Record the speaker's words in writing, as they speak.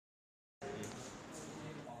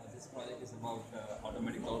is about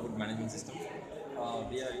automatic tollbooth management system.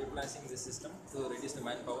 We are utilizing this system to reduce the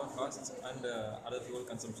manpower costs and other fuel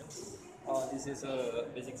consumption. This is a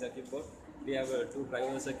basic circuit board. We have two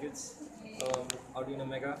driver circuits, Arduino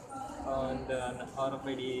Mega, and an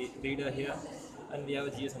RFID reader here, and we have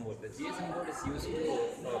a GSM board. The GSM board is used to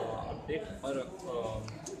update or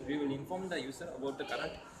we will inform the user about the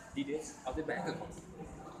current details of the bank account.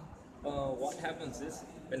 What happens is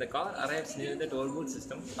when the car arrives near the toll booth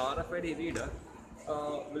system, the RFID reader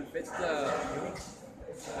will fetch the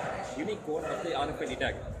unique code of the RFID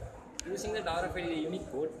tag. Using that RFID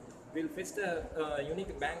unique code, we'll fetch the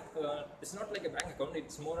unique bank. It's not like a bank account;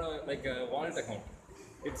 it's more like a wallet account.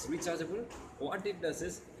 It's rechargeable. What it does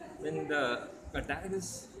is when the tag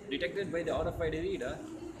is detected by the RFID reader,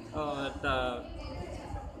 the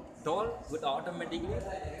toll would automatically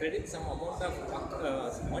credit some amount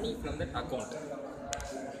of money from that account.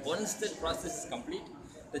 Once that process is complete,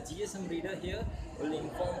 the GSM reader here will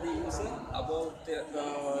inform the user about the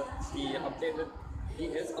updated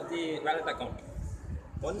details of the wallet account.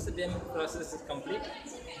 Once the payment process is complete,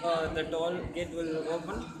 the toll gate will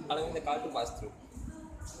open, allowing the car to pass through.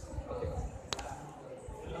 Okay.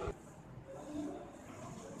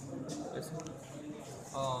 Yes.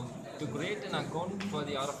 To create an account for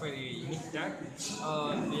the RFID unique tag,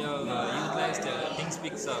 we have utilized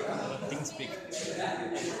ThinkSpeak.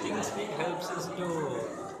 ThinkSpeak helps us to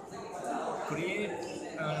create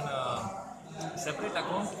a separate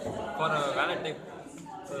account for a wallet type,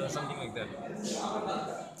 something like that.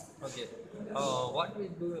 Okay. What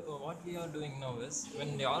we are doing now is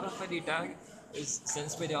when the RFID tag is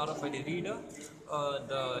sensed by the RFID reader,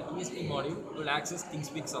 the ESP module will access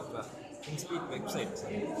ThinkSpeak software. ThinkSpeak website.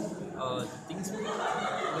 ThinkSpeak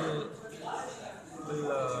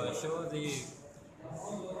will show the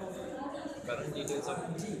current details of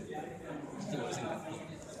the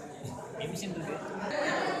emission today.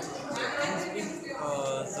 The ThinkSpeak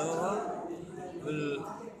server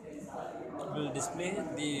will display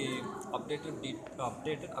the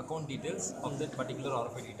updated account details of that particular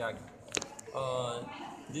RFID tag.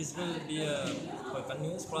 This will be a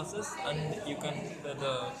continuous process, and you can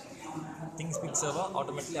the ThinkSpeak server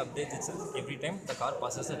automatically updates itself every time the car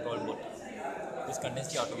passes a toll booth. This contains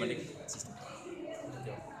the automatic system.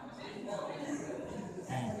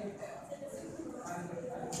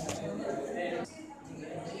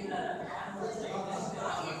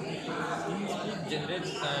 ThinkSpeak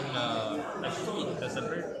generates a key, a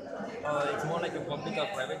separate. It's more like a public or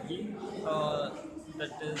private key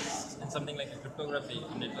that is in something like a cryptography,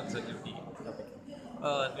 network security topic.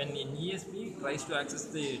 When an ESP tries to access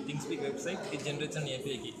the ThinkSpeak website, it generates an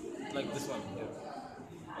API key, like this one here.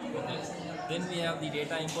 Okay. Then we have the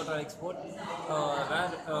data import or export,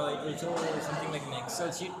 where it will show something like an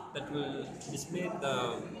Excel sheet that will display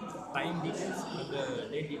the time details and the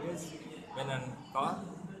date details when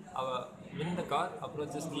when the car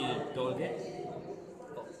approaches the toll gate.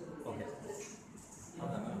 Oh, okay.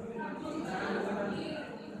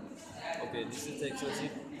 Okay, this is the Excel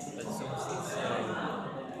sheet that shows this.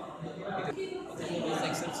 This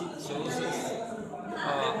Excel sheet shows us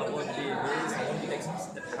about the various sound detections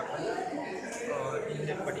that happen in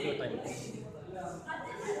that particular time.